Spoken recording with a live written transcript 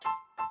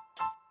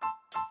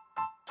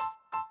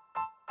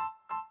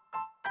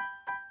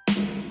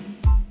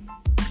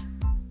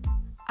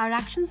Our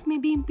actions may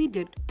be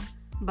impeded,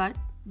 but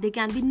there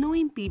can be no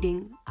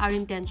impeding our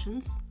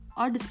intentions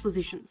or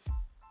dispositions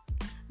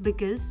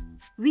because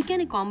we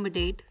can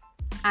accommodate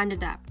and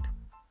adapt.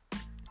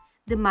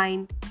 The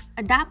mind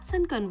adapts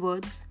and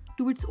converts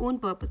to its own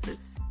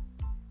purposes,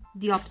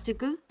 the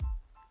obstacle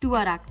to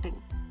our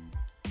acting.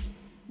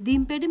 The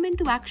impediment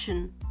to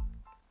action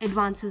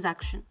advances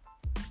action.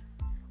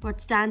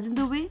 What stands in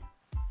the way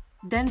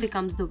then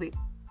becomes the way.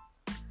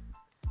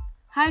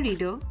 Hi,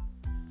 reader.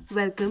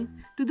 Welcome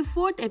to the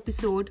fourth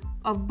episode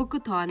of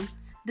Bookathon,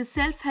 the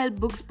Self-Help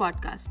Books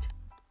podcast.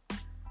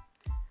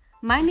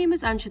 My name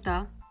is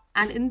Anshita,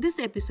 and in this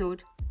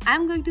episode, I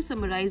am going to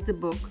summarize the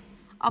book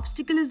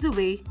Obstacle is the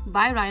Way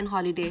by Ryan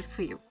Holiday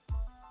for you.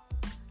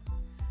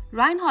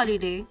 Ryan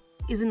Holiday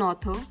is an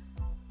author,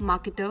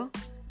 marketer,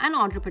 and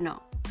entrepreneur.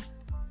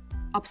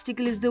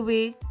 Obstacle is the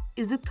Way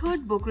is the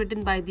third book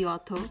written by the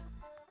author,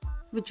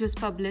 which was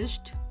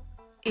published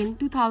in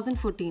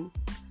 2014.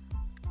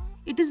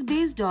 It is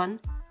based on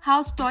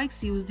how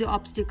Stoics use their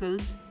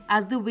obstacles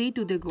as the way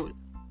to their goal.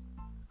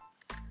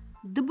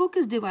 The book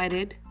is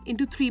divided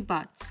into three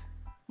parts,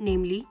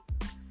 namely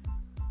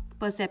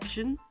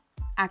perception,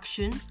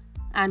 action,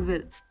 and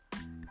will.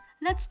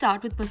 Let's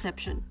start with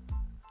perception.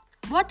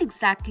 What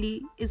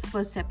exactly is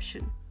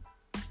perception?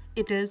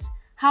 It is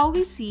how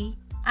we see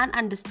and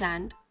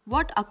understand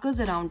what occurs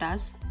around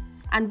us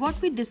and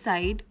what we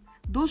decide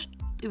those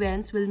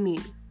events will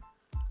mean.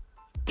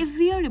 If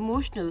we are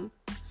emotional,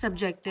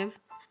 subjective,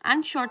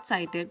 and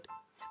short-sighted,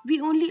 we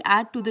only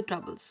add to the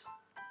troubles.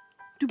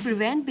 To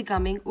prevent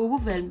becoming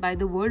overwhelmed by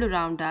the world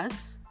around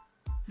us,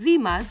 we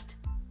must,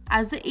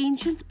 as the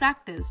ancients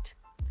practiced,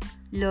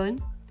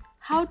 learn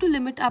how to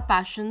limit our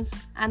passions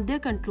and their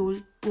control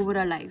over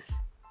our lives.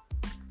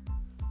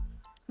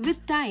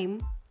 With time,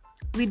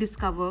 we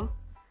discover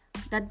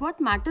that what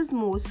matters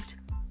most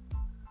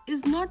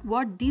is not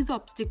what these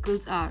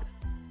obstacles are,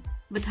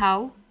 but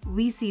how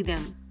we see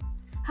them,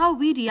 how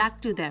we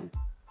react to them,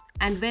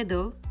 and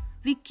whether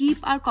we keep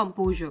our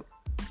composure.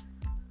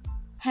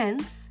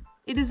 Hence,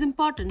 it is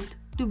important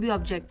to be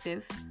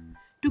objective,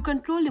 to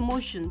control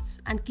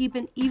emotions and keep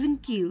an even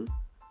keel,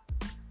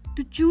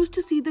 to choose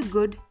to see the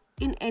good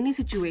in any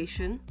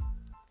situation,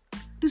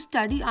 to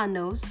study our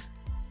nerves,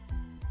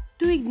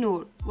 to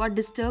ignore what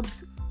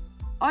disturbs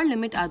or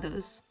limit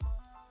others,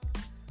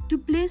 to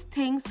place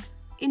things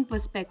in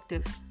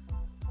perspective,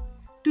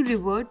 to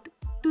revert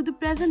to the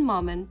present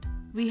moment.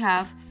 We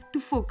have to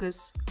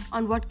focus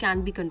on what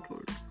can be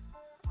controlled.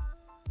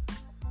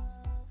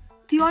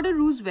 Theodore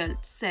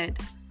Roosevelt said,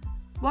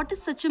 "What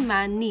such a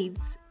man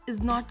needs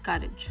is not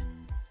courage,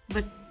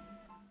 but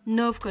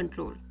nerve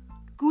control,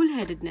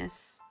 cool-headedness.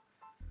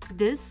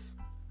 This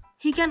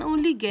he can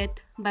only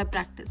get by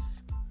practice."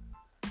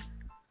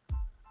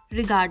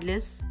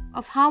 Regardless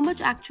of how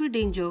much actual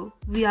danger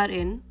we are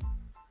in,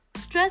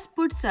 stress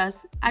puts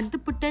us at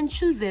the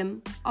potential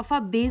whim of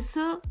our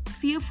baser,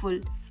 fearful,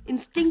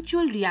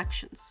 instinctual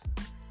reactions.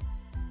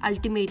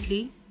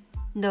 Ultimately,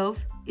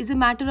 nerve is a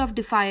matter of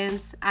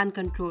defiance and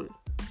control.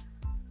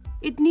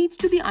 It needs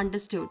to be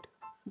understood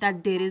that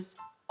there is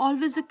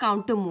always a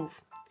counter move,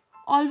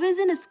 always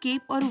an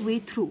escape or a way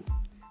through,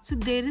 so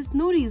there is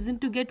no reason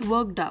to get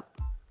worked up.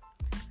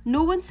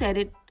 No one said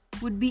it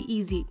would be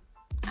easy,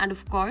 and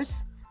of course,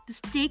 the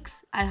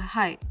stakes are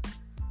high.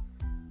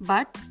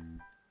 But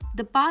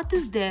the path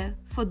is there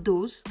for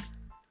those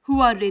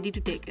who are ready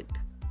to take it.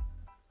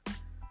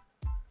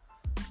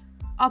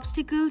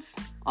 Obstacles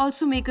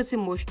also make us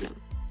emotional,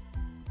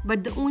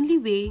 but the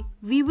only way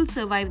we will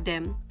survive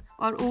them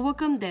or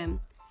overcome them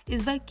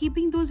is by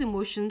keeping those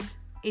emotions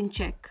in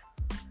check.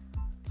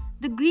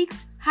 The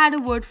Greeks had a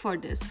word for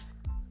this,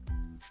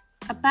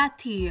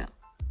 apatheia.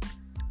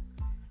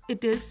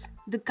 It is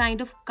the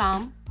kind of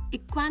calm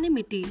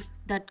equanimity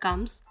that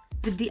comes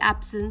with the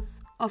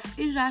absence of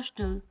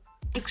irrational,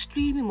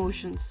 extreme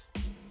emotions.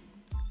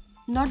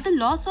 Not the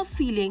loss of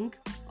feeling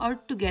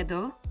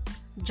altogether,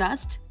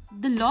 just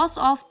the loss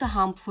of the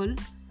harmful,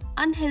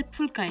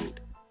 unhelpful kind.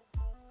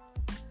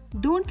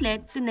 Don't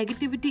let the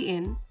negativity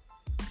in.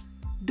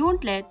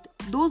 Don't let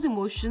those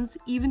emotions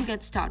even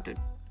get started.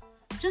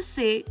 Just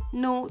say,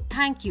 "No,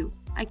 thank you,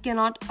 I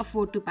cannot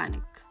afford to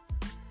panic."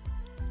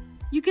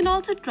 You can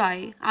also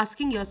try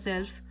asking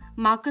yourself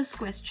Marcus'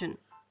 question.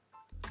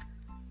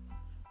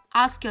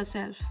 Ask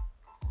yourself,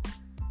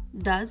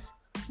 does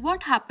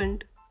what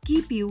happened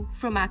keep you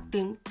from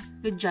acting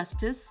with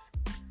justice,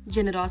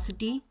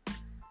 generosity,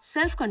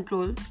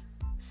 self-control,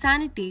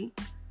 sanity,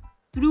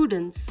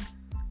 prudence,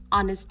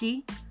 honesty,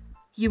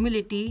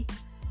 humility,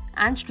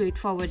 and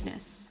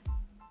straightforwardness?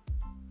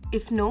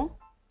 If no,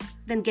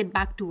 then get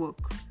back to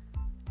work.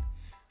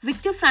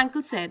 Viktor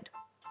Frankl said,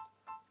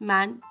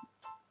 "Man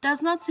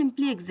does not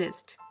simply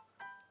exist,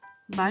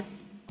 but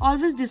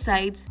always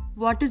decides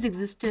what his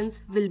existence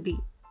will be,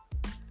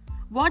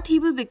 what he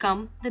will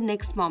become the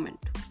next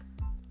moment."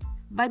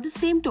 By the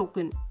same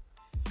token,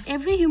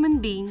 every human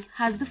being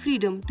has the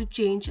freedom to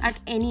change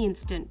at any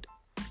instant.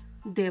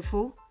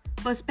 Therefore,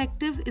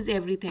 perspective is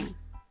everything.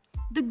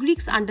 The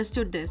Greeks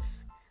understood this,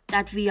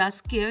 that we are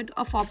scared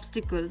of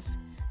obstacles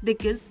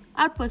because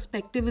our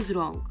perspective is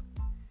wrong.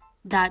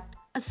 That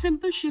a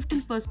simple shift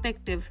in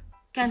perspective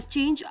can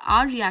change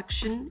our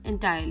reaction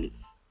entirely.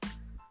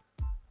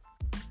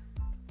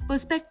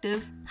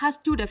 Perspective has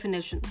two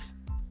definitions.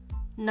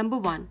 Number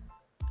one,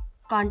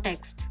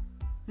 context,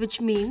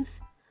 which means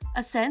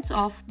a sense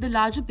of the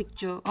larger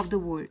picture of the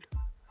world,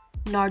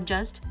 not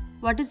just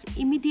what is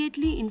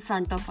immediately in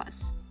front of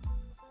us.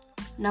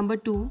 Number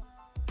two,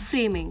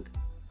 framing,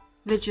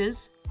 which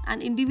is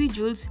an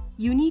individual's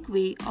unique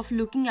way of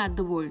looking at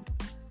the world,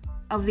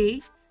 a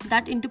way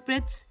that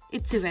interprets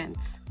its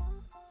events.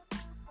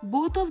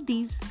 Both of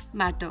these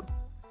matter,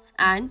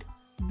 and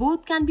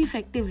both can be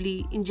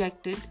effectively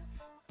injected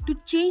to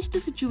change the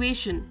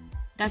situation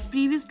that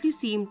previously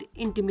seemed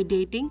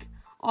intimidating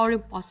or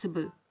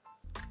impossible.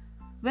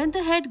 When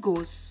the head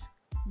goes,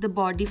 the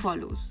body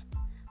follows.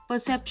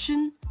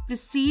 Perception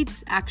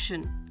precedes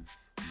action.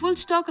 Full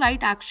stock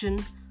right action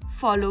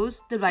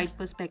follows the right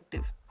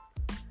perspective.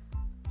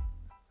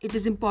 It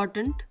is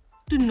important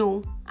to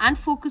know and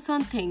focus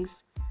on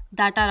things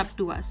that are up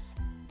to us.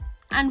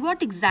 And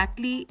what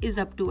exactly is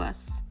up to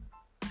us?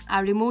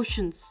 Our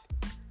emotions,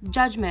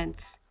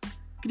 judgments,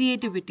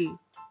 creativity,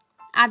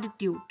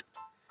 attitude,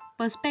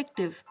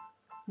 perspective,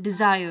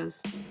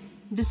 desires,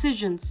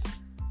 decisions,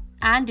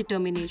 and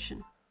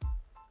determination.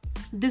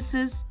 This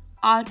is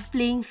our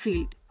playing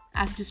field,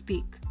 as to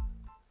speak.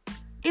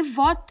 If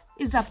what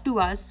is up to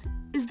us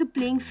is the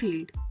playing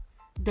field,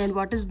 then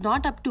what is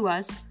not up to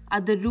us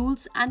are the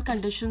rules and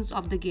conditions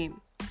of the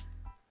game.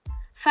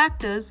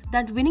 Factors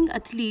that winning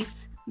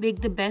athletes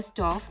make the best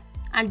of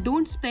and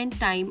don't spend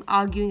time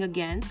arguing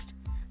against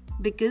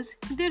because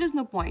there is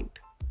no point.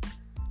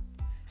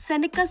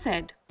 Seneca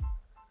said,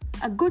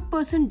 "A good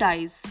person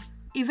dies,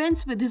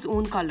 events with his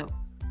own color,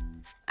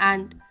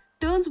 and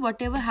turns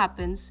whatever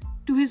happens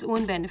to his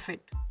own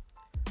benefit."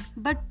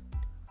 But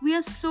we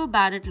are so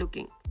bad at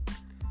looking.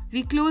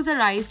 We close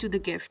our eyes to the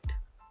gift.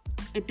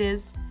 It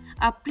is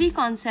our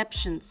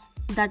preconceptions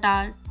that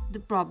are the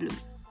problem.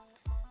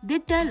 They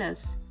tell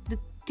us the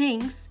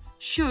things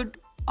should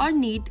or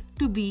need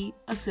to be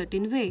a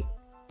certain way.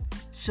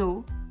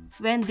 So,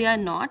 when they are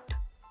not,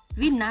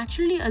 we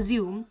naturally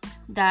assume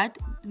that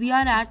we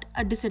are at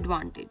a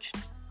disadvantage.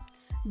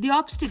 The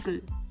obstacle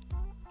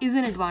is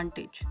an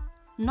advantage,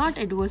 not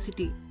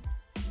adversity.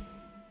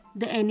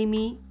 The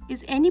enemy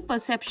is any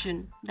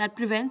perception that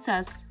prevents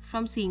us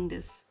from seeing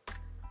this.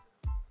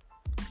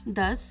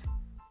 Thus,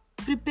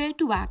 prepare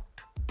to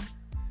act.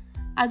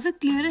 As a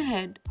clearer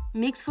head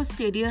makes for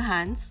steadier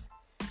hands,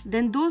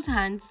 then those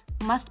hands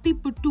must be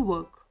put to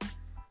work.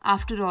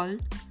 After all,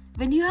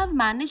 when you have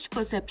managed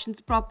perceptions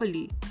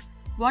properly,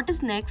 what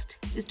is next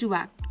is to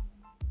act.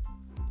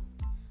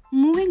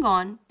 Moving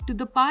on to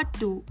the part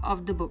 2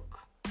 of the book.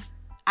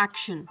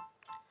 Action.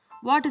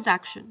 What is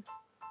action?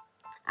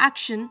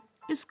 Action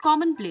is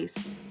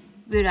commonplace,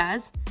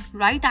 whereas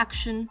right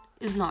action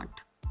is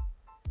not.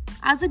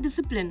 As a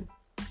discipline,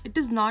 it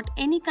is not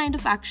any kind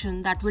of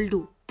action that will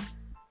do,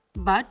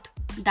 but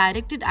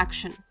directed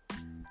action.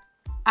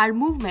 Our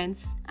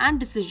movements and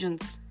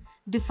decisions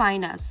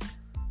define us.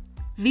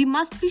 We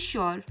must be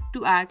sure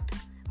to act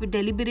with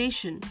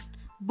deliberation,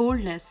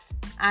 boldness,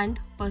 and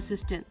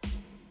persistence.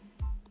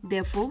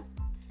 Therefore,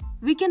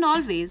 we can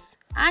always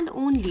and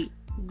only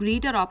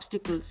greet our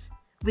obstacles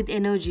with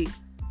energy,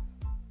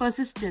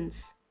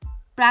 persistence,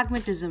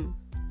 pragmatism,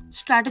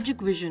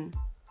 strategic vision,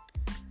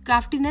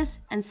 craftiness,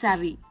 and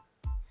savvy,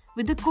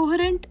 with a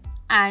coherent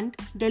and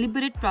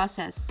deliberate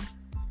process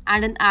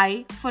and an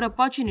eye for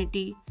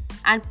opportunity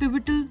and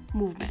pivotal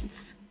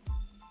movements.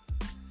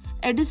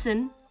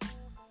 Edison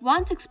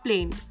once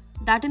explained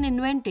that in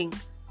inventing,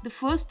 the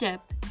first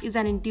step is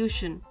an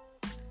intuition,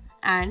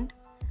 and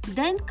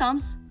then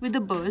comes with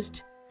a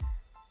burst,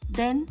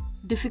 then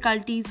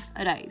difficulties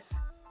arise.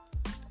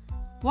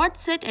 What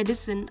set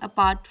Edison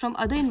apart from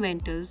other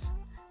inventors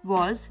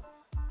was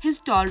his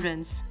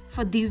tolerance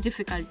for these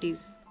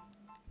difficulties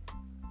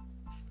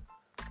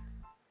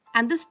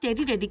and the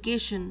steady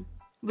dedication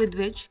with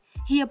which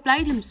he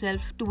applied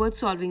himself towards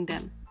solving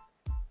them.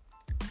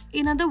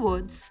 In other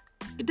words,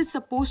 it is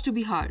supposed to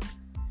be hard.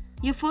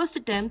 Your first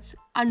attempts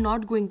are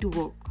not going to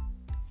work.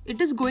 It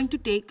is going to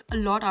take a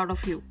lot out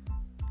of you.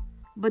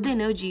 But the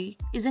energy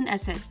is an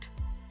asset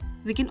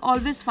we can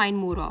always find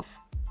more of.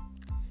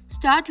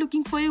 Start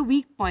looking for your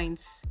weak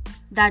points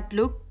that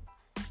look.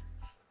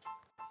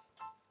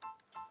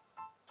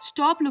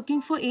 Stop looking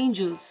for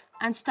angels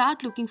and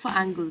start looking for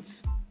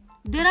angles.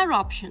 There are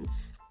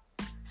options.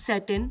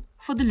 Set in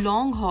for the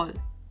long haul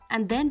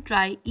and then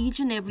try each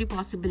and every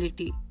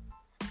possibility,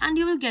 and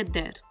you will get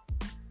there.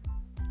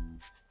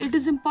 It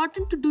is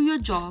important to do your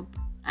job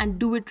and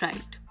do it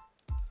right.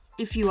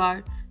 If you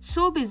are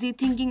so busy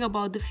thinking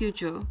about the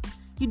future,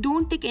 you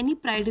don't take any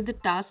pride in the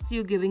tasks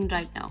you're giving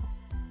right now.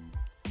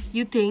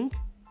 You think,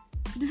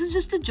 this is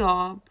just a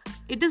job,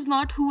 it is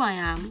not who I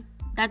am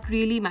that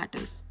really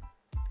matters.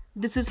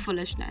 This is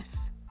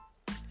foolishness.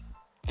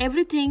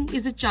 Everything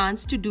is a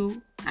chance to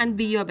do and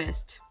be your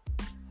best.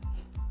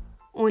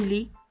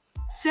 Only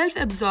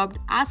self-absorbed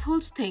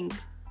assholes think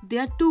they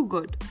are too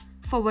good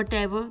for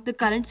whatever the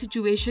current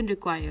situation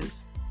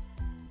requires.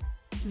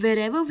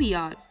 Wherever we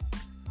are,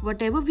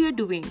 whatever we are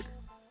doing,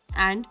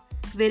 and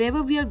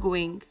wherever we are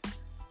going,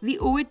 we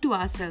owe it to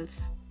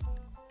ourselves,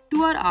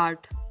 to our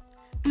art,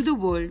 to the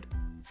world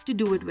to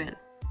do it well.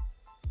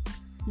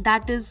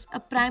 That is a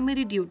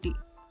primary duty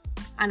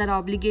and our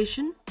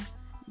obligation.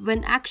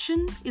 When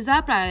action is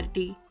our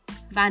priority,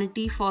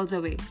 vanity falls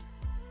away.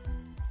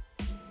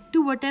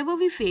 To whatever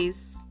we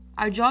face,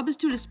 our job is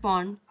to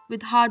respond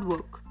with hard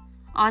work,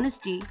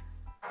 honesty,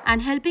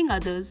 and helping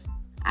others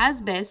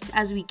as best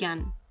as we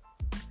can.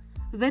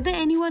 Whether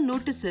anyone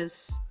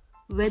notices,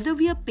 whether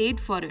we are paid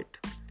for it,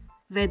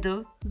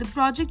 whether the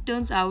project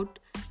turns out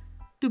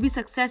to be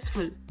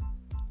successful,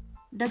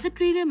 does it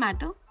really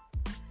matter?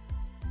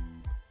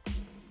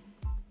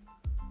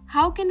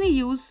 How can we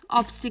use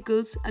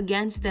obstacles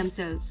against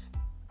themselves?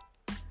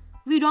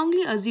 We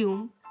wrongly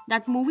assume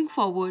that moving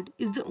forward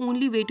is the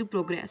only way to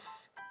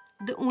progress,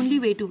 the only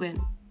way to win.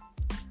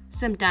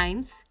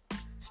 Sometimes,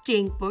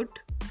 staying put,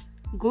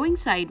 going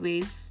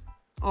sideways,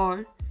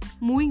 or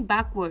moving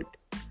backward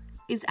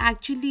is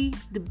actually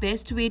the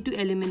best way to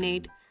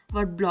eliminate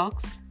what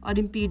blocks or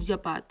impedes your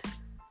path.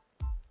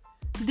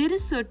 There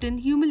is certain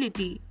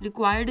humility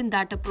required in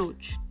that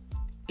approach.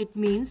 It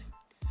means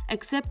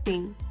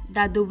accepting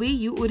that the way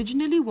you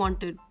originally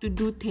wanted to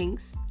do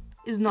things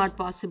is not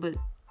possible.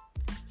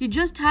 You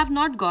just have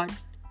not got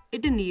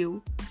it in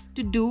you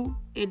to do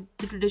it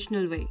the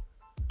traditional way.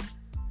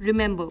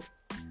 Remember,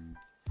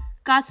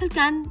 castle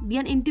can be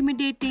an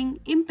intimidating,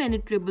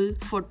 impenetrable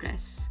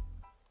fortress,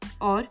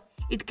 or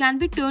it can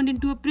be turned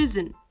into a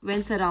prison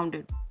when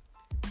surrounded.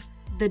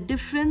 The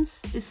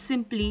difference is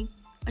simply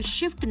a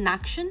shift in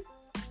action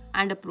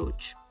and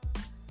approach.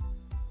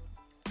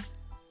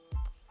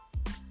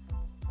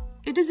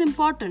 It is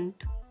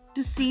important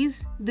to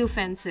seize the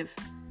offensive.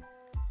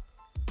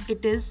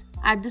 It is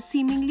at the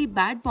seemingly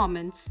bad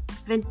moments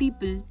when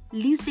people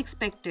least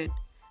expect it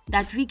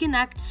that we can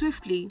act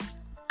swiftly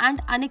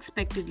and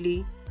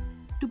unexpectedly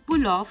to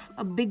pull off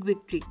a big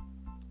victory.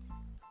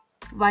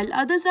 While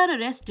others are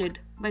arrested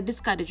by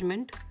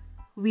discouragement,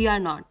 we are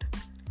not.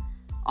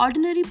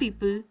 Ordinary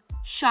people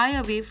shy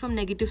away from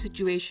negative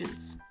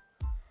situations,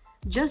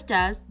 just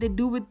as they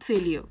do with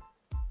failure.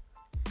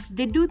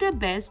 They do their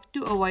best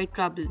to avoid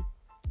trouble.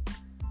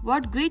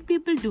 What great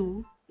people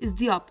do is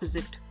the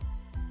opposite.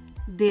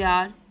 They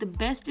are the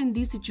best in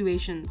these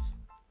situations.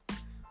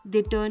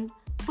 They turn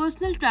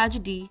personal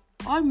tragedy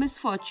or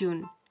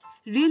misfortune,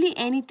 really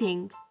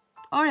anything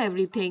or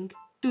everything,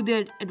 to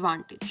their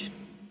advantage.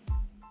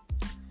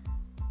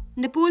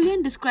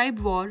 Napoleon described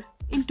war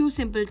in two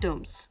simple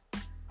terms.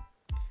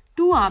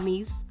 Two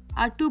armies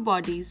are two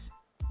bodies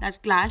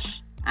that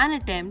clash and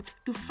attempt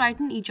to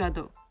frighten each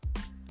other.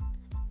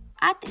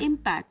 At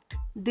impact,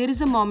 there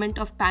is a moment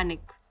of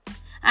panic,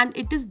 and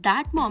it is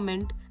that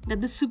moment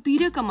that the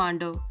superior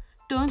commander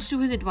turns to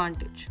his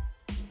advantage.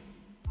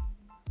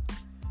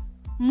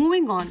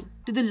 Moving on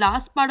to the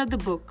last part of the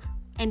book,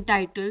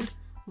 entitled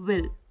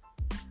Will.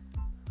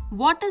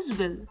 What is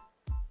will?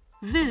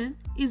 Will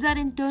is our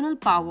internal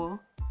power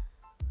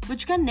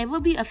which can never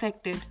be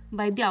affected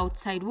by the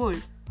outside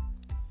world.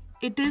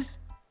 It is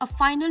a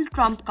final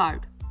trump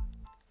card.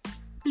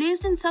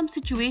 Placed in some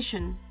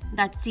situation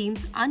that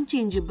seems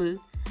unchangeable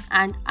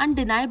and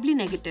undeniably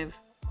negative,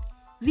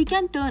 we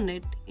can turn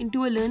it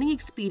into a learning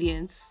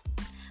experience,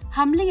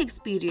 humbling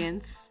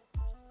experience,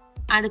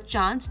 and a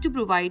chance to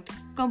provide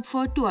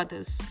comfort to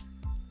others.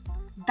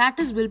 That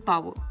is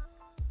willpower.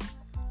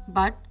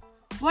 But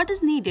what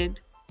is needed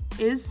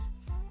is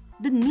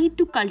the need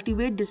to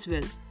cultivate this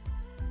will.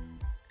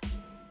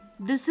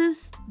 This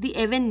is the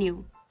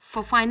avenue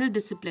for final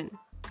discipline.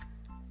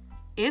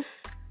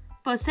 If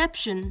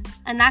perception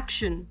and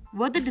action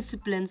were the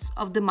disciplines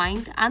of the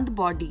mind and the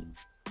body,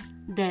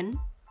 then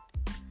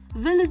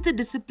will is the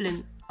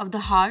discipline of the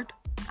heart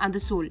and the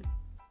soul.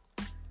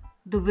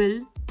 The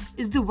will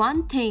is the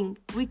one thing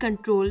we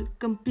control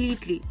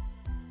completely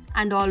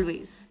and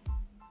always.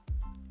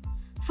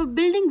 For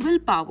building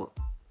willpower,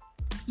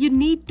 you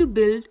need to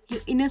build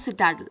your inner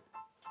citadel.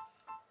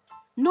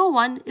 No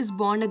one is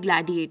born a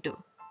gladiator.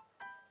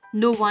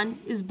 No one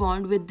is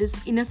born with this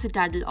inner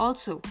citadel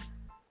also.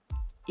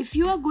 If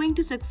you are going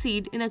to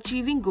succeed in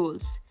achieving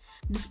goals,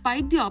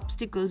 despite the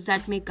obstacles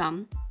that may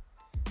come,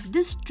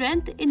 this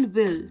strength in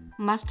will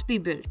must be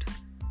built.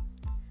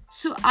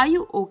 So, are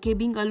you okay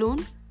being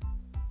alone?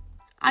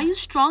 Are you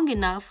strong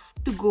enough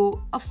to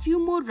go a few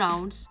more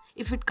rounds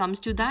if it comes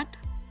to that?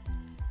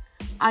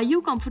 Are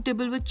you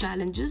comfortable with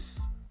challenges?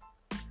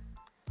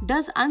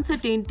 Does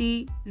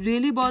uncertainty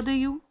really bother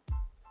you?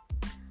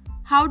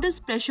 How does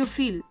pressure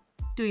feel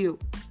to you?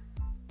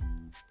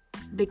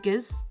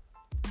 Because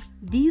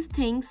these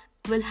things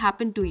will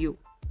happen to you,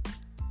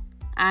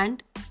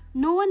 and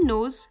no one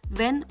knows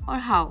when or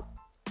how,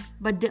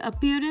 but the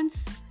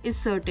appearance is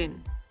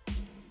certain.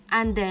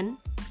 And then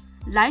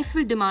life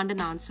will demand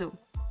an answer.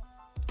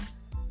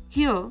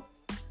 Here,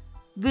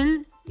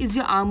 will is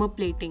your armor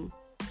plating.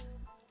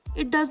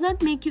 It does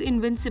not make you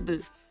invincible,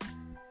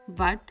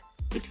 but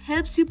it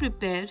helps you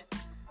prepare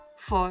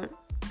for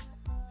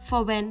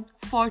for when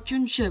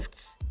fortune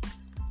shifts,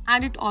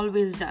 and it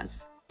always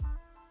does.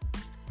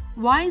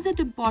 Why is it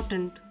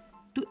important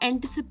to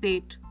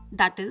anticipate,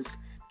 that is,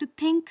 to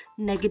think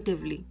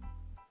negatively?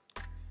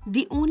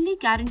 The only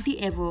guarantee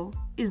ever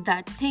is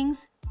that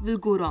things will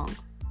go wrong.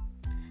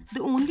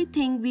 The only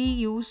thing we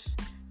use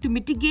to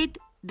mitigate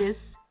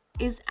this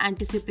is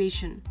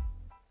anticipation.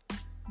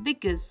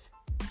 Because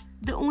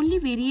the only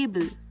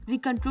variable we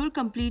control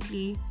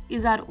completely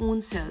is our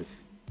own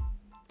selves.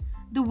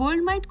 The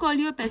world might call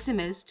you a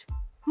pessimist.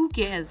 Who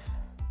cares?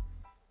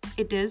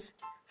 It is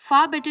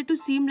far better to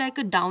seem like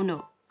a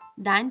downer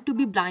than to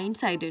be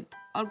blindsided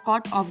or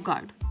caught off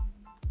guard.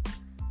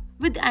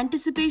 With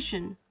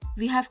anticipation,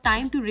 we have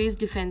time to raise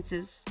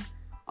defenses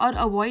or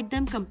avoid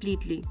them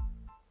completely.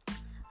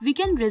 We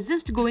can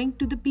resist going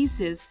to the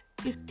pieces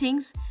if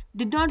things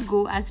did not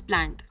go as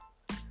planned.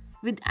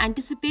 With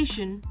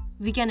anticipation,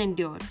 we can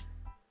endure.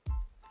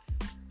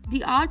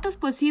 The art of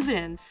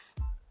perseverance.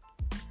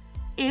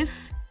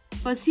 If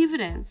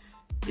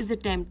perseverance is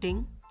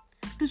attempting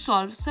to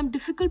solve some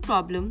difficult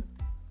problem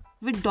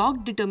with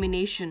dogged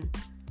determination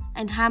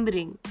and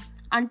hammering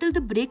until the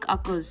break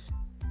occurs,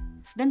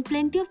 then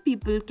plenty of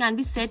people can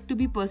be said to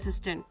be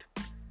persistent.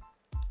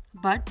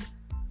 But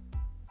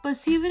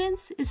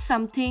perseverance is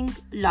something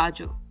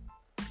larger.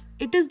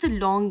 It is the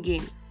long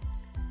game.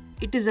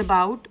 It is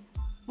about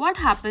what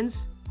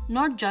happens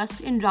not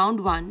just in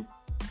round 1,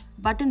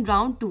 but in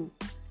round 2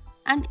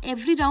 and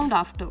every round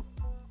after.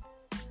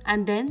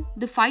 And then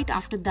the fight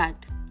after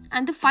that,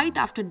 and the fight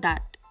after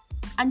that,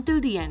 until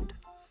the end.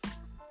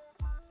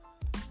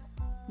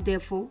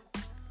 Therefore,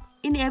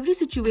 in every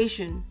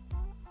situation,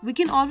 we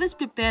can always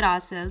prepare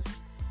ourselves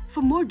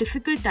for more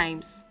difficult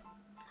times,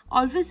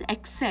 always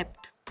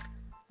accept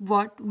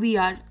what we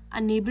are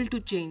unable to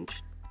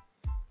change,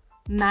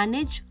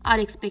 manage our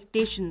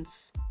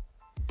expectations,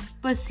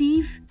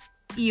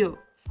 persevere,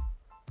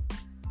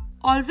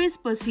 always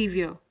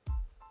persevere,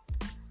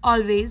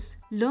 always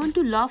learn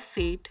to love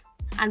fate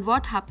and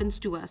what happens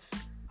to us,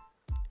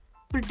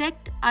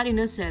 protect our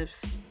inner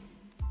self,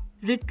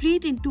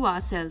 retreat into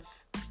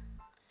ourselves,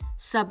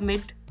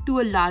 submit to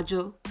a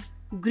larger,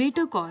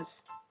 greater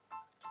cause,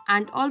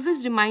 and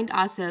always remind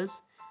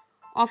ourselves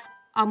of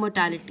our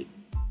mortality.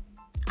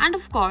 And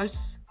of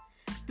course,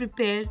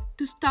 prepare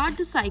to start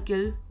the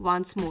cycle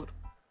once more.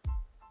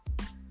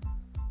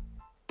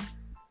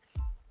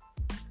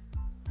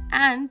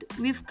 And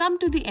we've come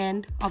to the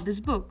end of this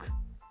book.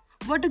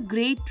 What a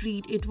great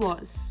read it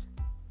was.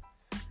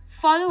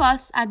 Follow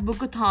us at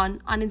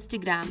Bookathon on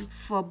Instagram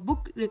for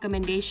book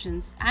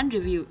recommendations and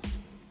reviews.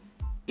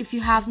 If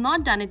you have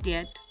not done it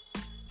yet,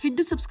 hit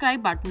the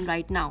subscribe button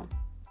right now.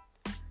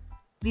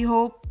 We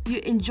hope you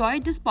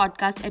enjoyed this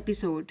podcast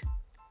episode.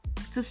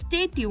 So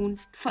stay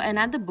tuned for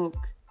another book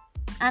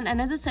and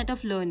another set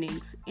of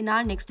learnings in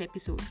our next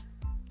episode.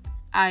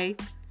 I,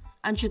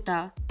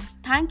 Anshita,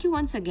 thank you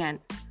once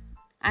again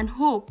and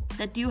hope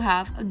that you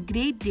have a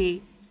great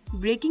day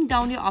breaking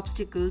down your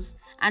obstacles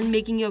and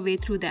making your way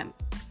through them.